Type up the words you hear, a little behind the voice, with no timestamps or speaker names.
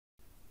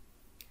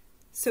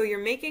So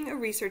you're making a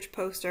research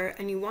poster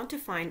and you want to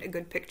find a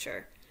good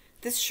picture.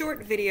 This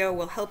short video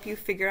will help you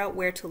figure out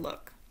where to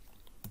look.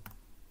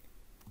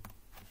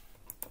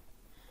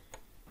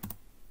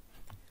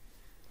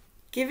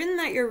 Given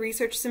that your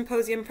research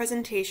symposium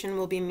presentation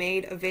will be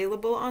made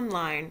available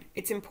online,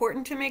 it's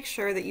important to make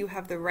sure that you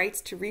have the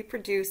rights to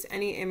reproduce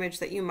any image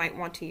that you might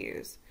want to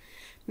use.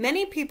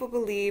 Many people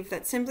believe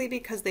that simply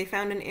because they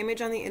found an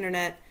image on the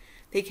internet,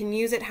 they can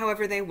use it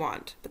however they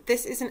want, but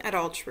this isn't at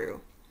all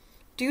true.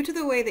 Due to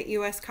the way that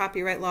US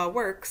copyright law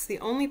works, the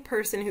only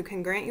person who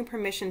can grant you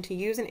permission to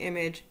use an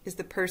image is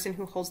the person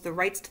who holds the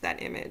rights to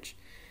that image.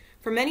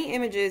 For many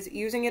images,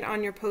 using it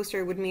on your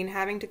poster would mean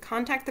having to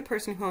contact the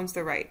person who owns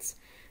the rights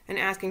and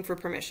asking for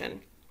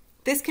permission.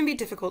 This can be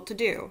difficult to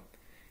do.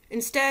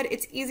 Instead,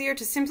 it's easier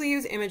to simply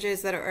use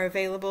images that are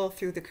available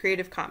through the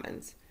Creative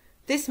Commons.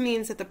 This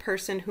means that the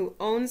person who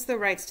owns the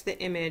rights to the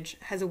image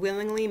has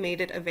willingly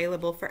made it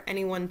available for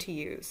anyone to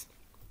use.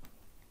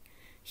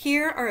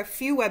 Here are a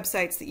few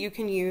websites that you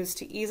can use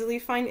to easily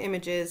find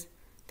images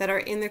that are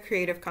in the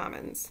Creative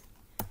Commons.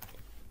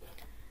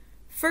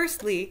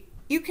 Firstly,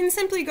 you can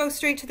simply go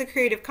straight to the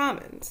Creative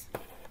Commons.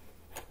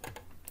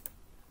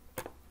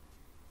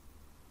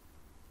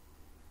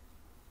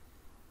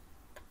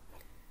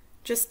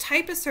 Just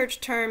type a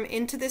search term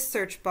into this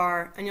search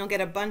bar and you'll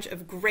get a bunch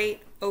of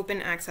great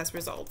open access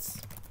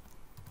results.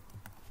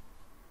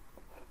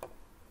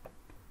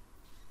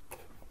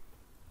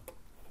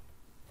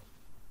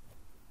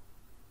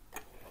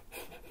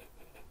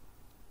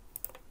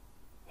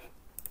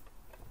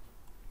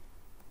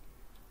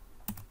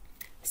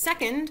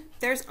 Second,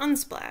 there's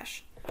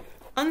Unsplash.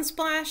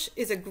 Unsplash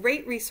is a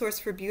great resource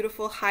for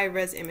beautiful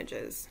high-res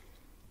images.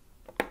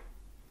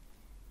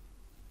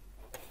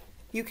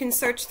 You can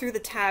search through the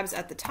tabs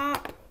at the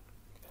top,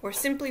 or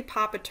simply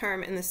pop a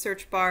term in the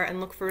search bar and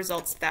look for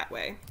results that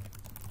way.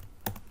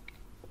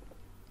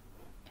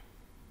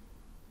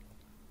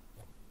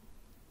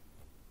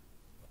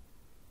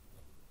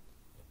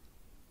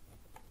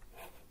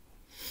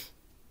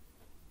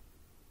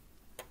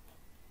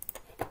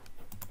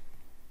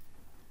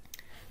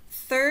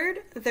 Third,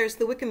 there's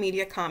the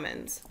Wikimedia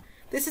Commons.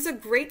 This is a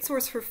great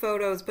source for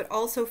photos, but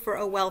also for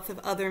a wealth of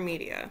other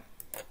media.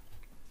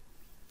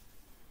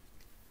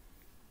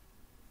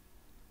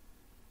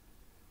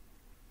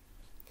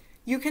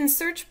 You can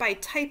search by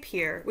type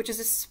here, which is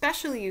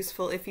especially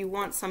useful if you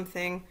want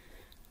something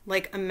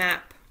like a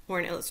map or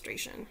an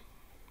illustration.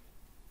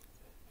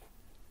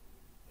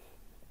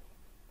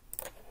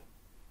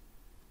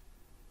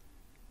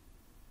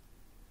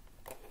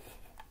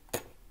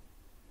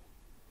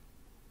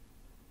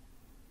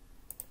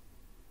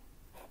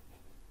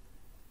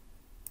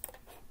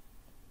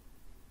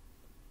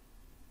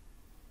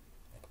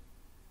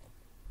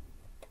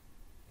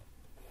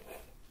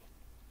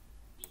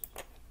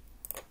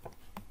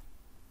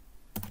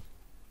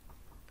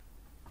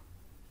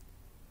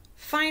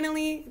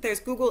 Finally, there's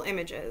Google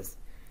Images.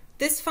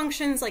 This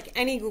functions like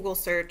any Google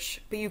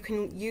search, but you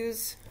can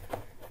use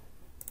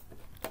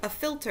a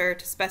filter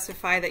to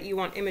specify that you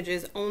want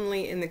images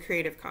only in the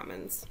Creative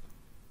Commons.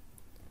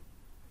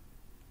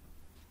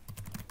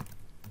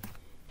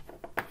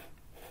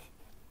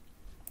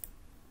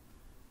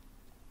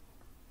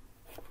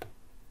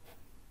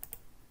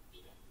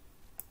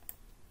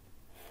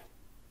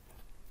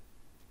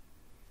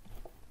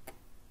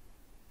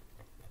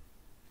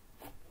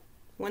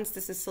 Once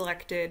this is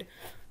selected,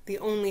 the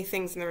only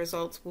things in the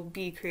results will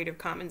be Creative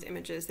Commons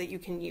images that you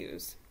can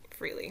use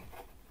freely.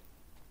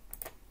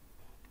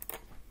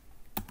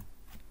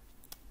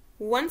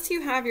 Once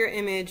you have your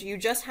image, you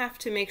just have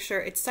to make sure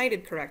it's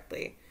cited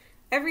correctly.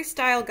 Every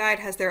style guide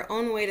has their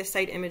own way to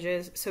cite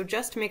images, so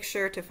just make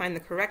sure to find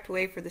the correct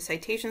way for the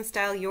citation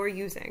style you're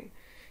using.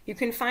 You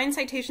can find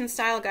citation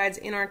style guides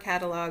in our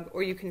catalog,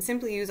 or you can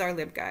simply use our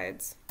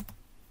LibGuides.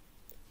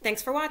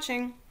 Thanks for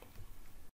watching!